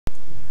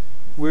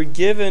we're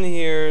given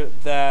here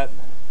that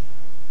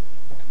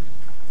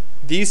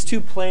these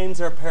two planes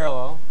are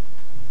parallel.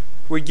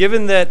 We're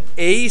given that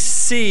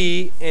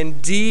AC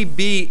and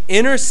DB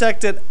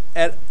intersect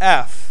at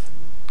F.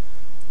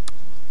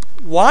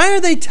 Why are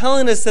they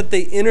telling us that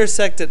they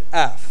intersect at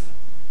F?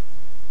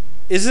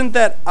 Isn't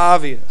that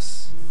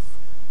obvious?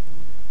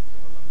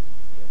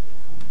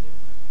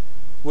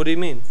 What do you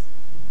mean?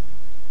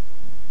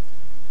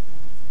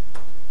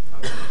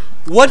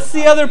 What's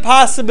the other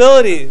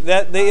possibility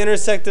that they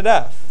intersect at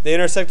F? They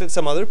intersect at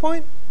some other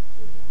point?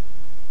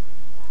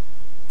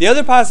 The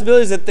other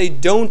possibility is that they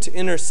don't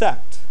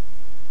intersect.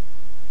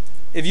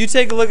 If you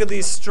take a look at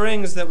these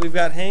strings that we've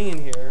got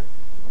hanging here.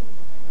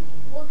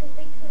 Well, because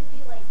they could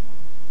be like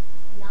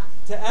not.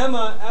 To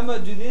Emma,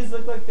 do these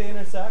look like they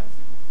intersect?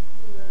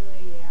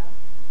 Yeah.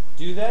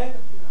 Do they?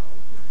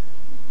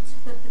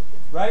 No.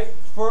 Right?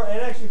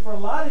 And actually for a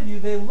lot of you,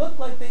 they look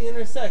like they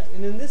intersect.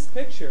 And in this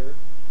picture,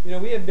 we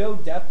have no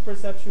depth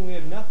perception, we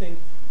have nothing.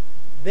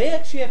 They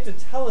actually have to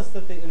tell us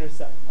that they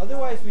intersect.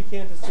 Otherwise, we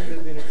can't assume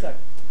that they intersect.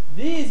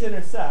 These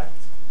intersect,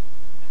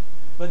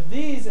 but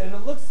these, and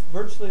it looks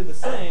virtually the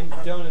same,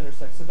 don't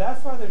intersect. So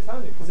that's why they're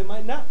telling you, because it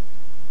might not.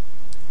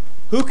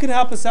 Who can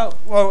help us out?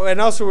 Well,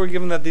 and also we're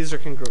given that these are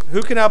congruent.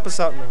 Who can help us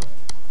out now?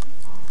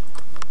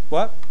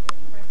 What?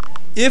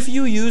 If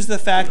you use the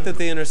fact that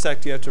they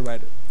intersect, you have to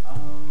write it.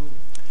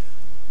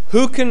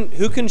 Who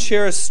can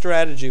share a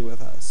strategy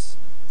with us?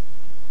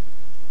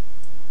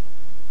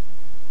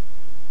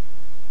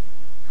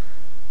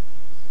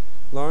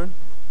 Lauren?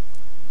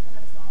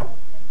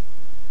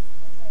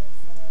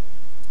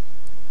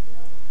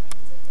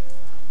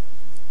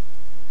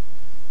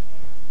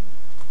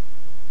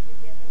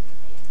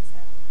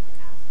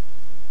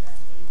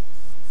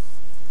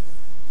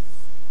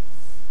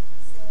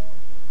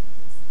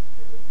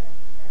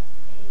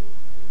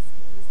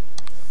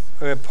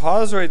 Okay,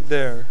 pause right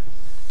there.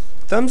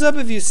 Thumbs up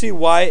if you see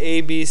why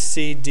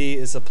ABCD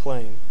is a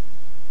plane.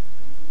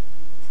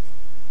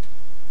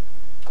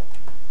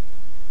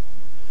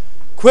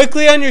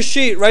 Quickly on your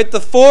sheet, write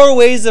the 4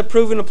 ways of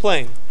proving a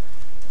plane.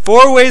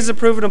 4 ways of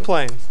proving a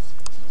plane.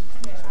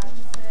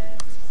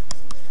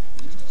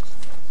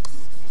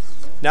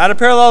 Not a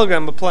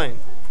parallelogram, but plane.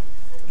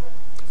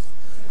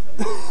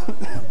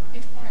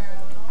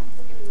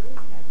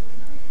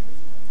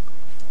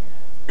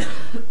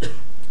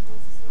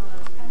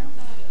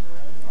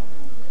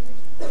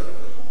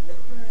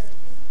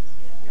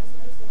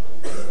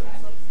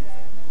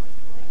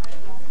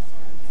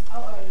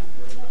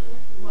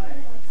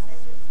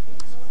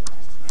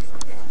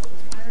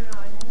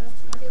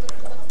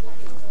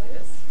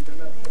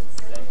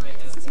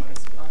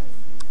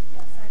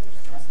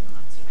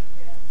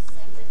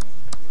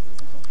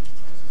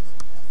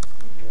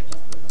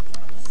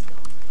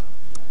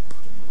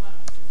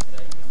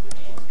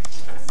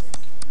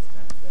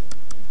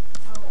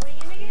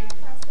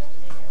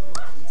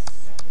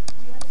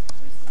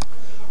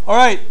 All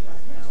right,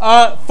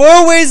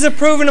 4 ways of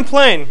proving a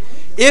plane.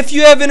 If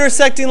you have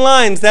intersecting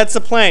lines, that's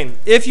a plane.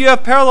 If you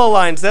have parallel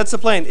lines, that's a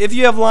plane. If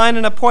you have line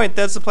and a point,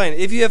 that's a plane.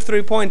 If you have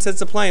 3 points, that's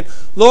a plane.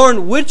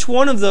 Lauren, which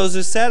one of those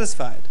is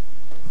satisfied?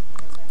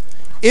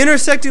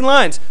 Intersecting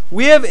lines.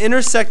 We have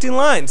intersecting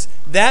lines.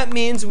 That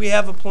means we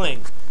have a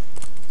plane.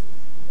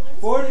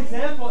 For an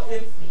example,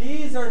 if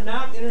these are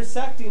not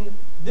intersecting,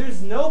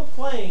 there's no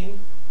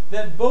plane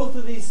that both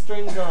of these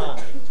strings are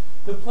on.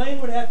 The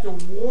plane would have to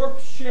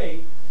warp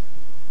shape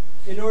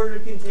in order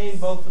to contain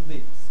both of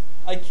these.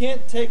 I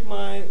can't take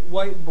my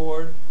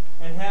whiteboard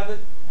and have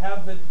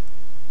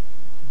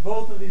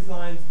both of these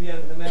lines be on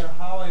it, no matter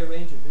how I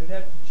arrange it. It would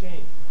have to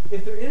change.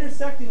 If they're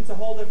intersecting, it's a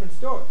whole different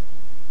story.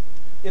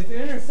 If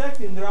they're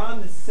intersecting, they're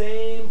on the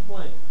same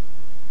plane.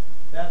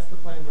 That's the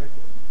plane right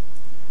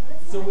there.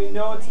 So we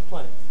know it's a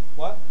plane.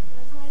 What?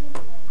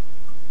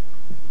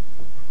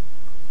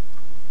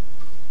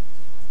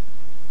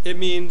 It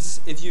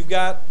means if you've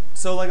got,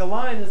 so like a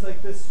line is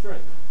like this string.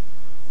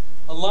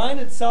 A line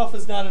itself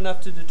is not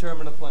enough to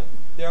determine a plane.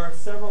 There are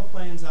several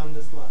planes on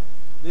this line.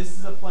 This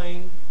is a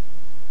plane,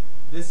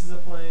 this is a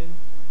plane,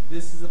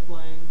 this is a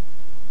plane.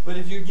 But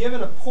if you're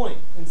given a point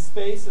in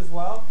space as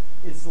well,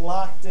 it's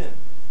locked in.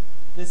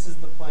 This is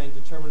the plane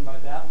determined by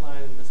that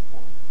line and this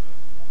point.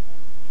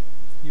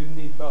 You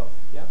need both,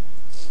 yeah?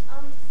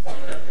 For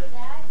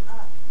that,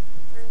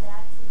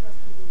 since we're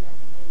proving that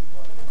plane,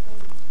 what would the plane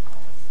be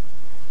called?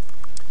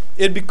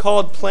 It'd be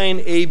called plane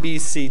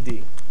ABCD.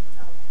 Okay.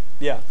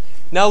 Yeah.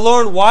 Now,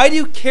 Lauren, why do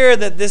you care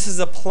that this is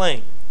a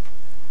plane?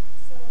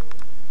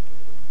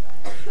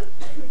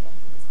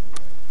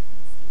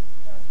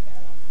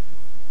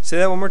 Say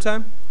that one more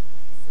time.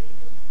 So you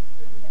can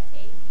prove that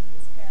AB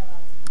is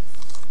parallel.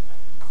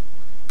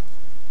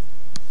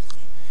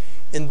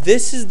 And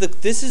this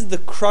is the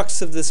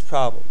crux of this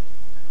problem.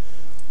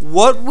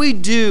 What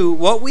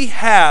we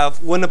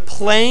have when a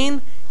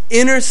plane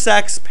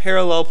intersects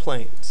parallel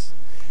planes.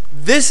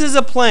 This is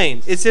a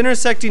plane. It's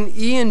intersecting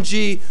E and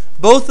G,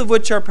 both of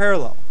which are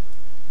parallel.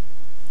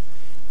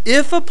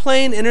 If a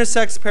plane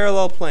intersects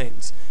parallel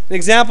planes, an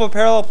example of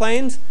parallel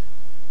planes,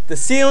 the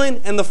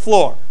ceiling and the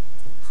floor.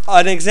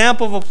 an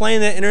example of a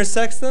plane that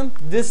intersects them,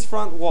 this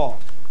front wall.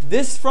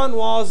 This front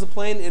wall is the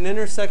plane and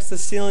intersects the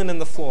ceiling and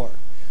the floor.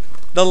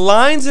 The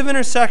lines of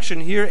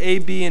intersection here, A,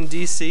 B, and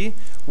DC,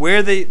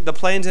 where the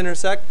planes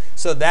intersect,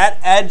 so that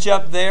edge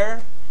up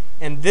there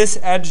and this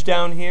edge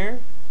down here,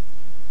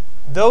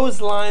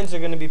 those lines are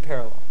going to be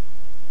parallel.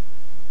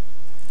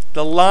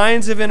 The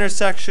lines of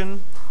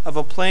intersection of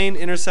a plane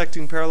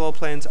intersecting parallel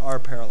planes are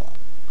parallel.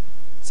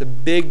 It's a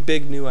big,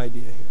 big new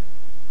idea here.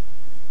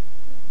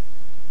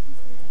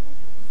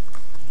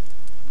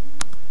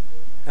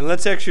 And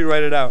let's actually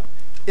write it out.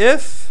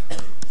 If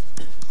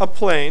a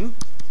plane,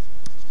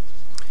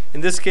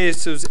 in this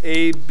case it was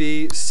A,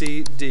 B,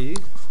 C, D,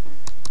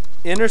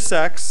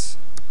 intersects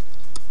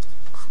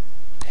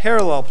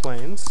parallel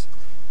planes,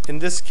 in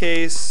this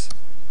case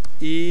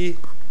E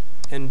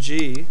and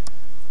G,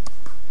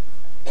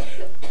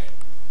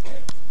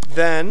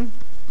 then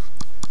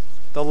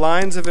the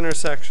lines of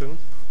intersection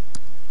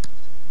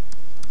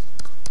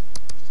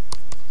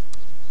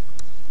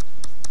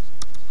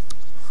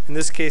in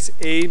this case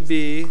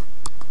AB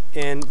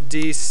and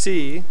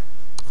DC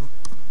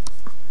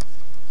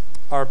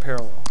are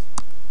parallel.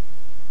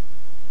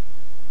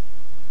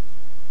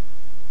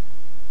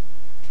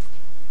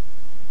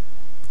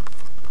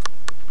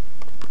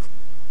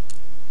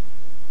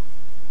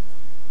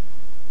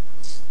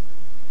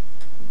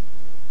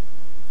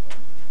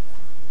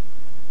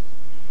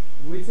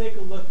 We take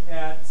a look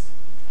at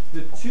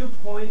the 2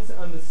 points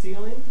on the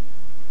ceiling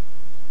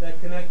that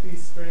connect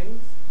these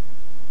strings.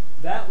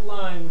 That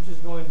line, which is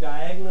going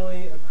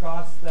diagonally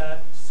across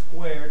that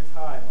square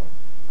tile,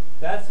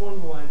 that's one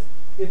of the lines.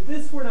 If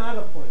this were not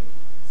a plane,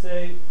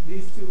 say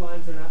these two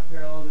lines are not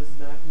parallel, this is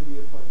not going to be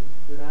a plane.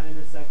 They're not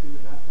intersecting,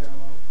 they're not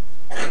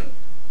parallel.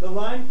 The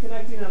line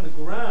connecting on the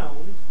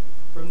ground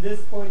from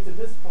this point to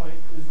this point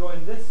is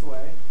going this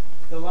way.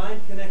 The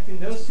line connecting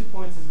those 2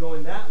 points is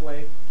going that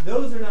way.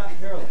 Those are not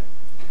parallel.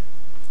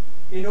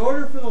 In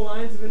order for the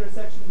lines of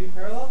intersection to be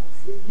parallel,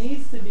 it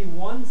needs to be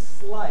one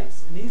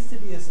slice. It needs to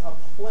be a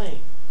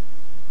plane.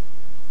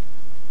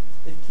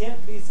 It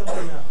can't be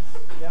something else.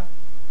 Yeah?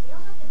 You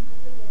don't have to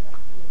prove it with like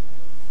three,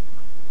 right?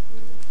 You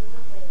can prove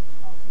it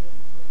with all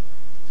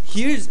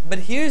three of the But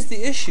here's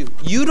the issue.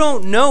 You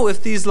don't know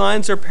if these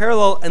lines are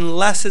parallel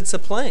unless it's a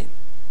plane.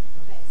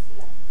 Okay, so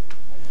you have to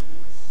prove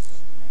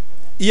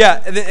it.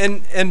 Yeah,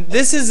 and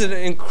this is an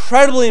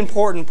incredibly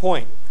important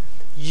point.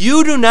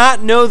 You do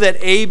not know that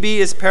AB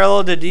is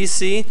parallel to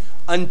DC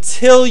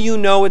until you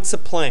know it's a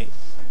plane.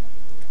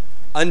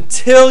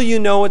 Until you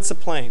know it's a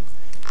plane.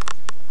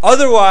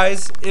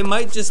 Otherwise, it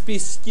might just be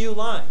skew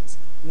lines.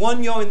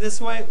 One going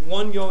this way,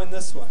 one going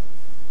this way.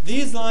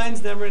 These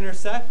lines never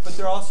intersect, but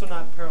they're also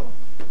not parallel.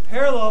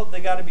 Parallel,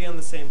 they got to be on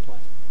the same plane.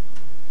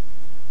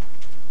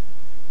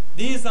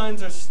 These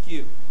lines are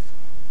skewed.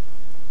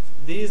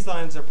 These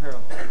lines are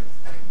parallel.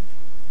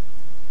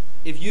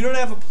 If you don't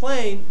have a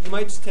plane, you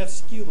might just have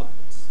skew lines.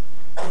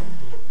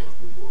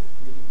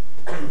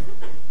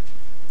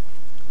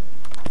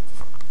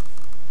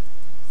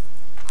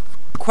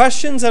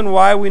 Questions on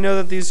why we know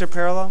that these are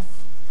parallel?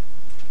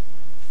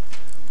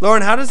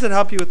 Lauren, how does it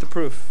help you with the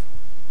proof?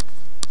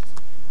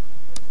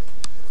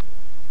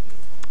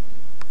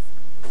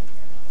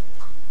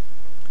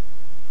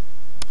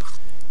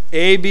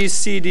 A, B,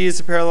 C, D is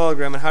a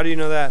parallelogram, and how do you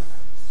know that?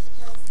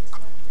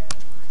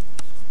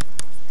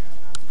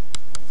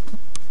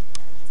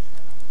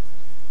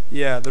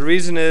 Yeah, the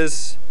reason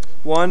is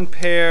one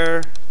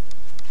pair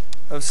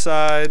of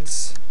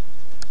sides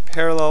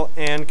parallel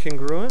and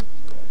congruent.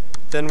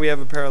 Then we have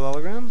a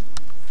parallelogram.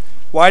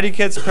 Why do you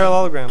get a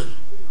parallelogram?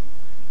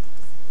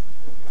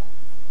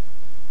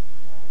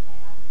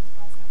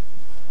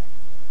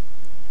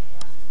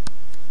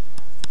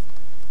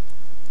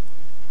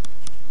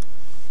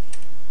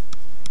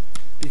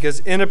 Because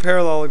in a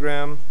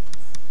parallelogram,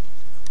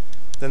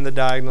 then the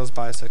diagonals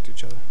bisect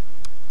each other.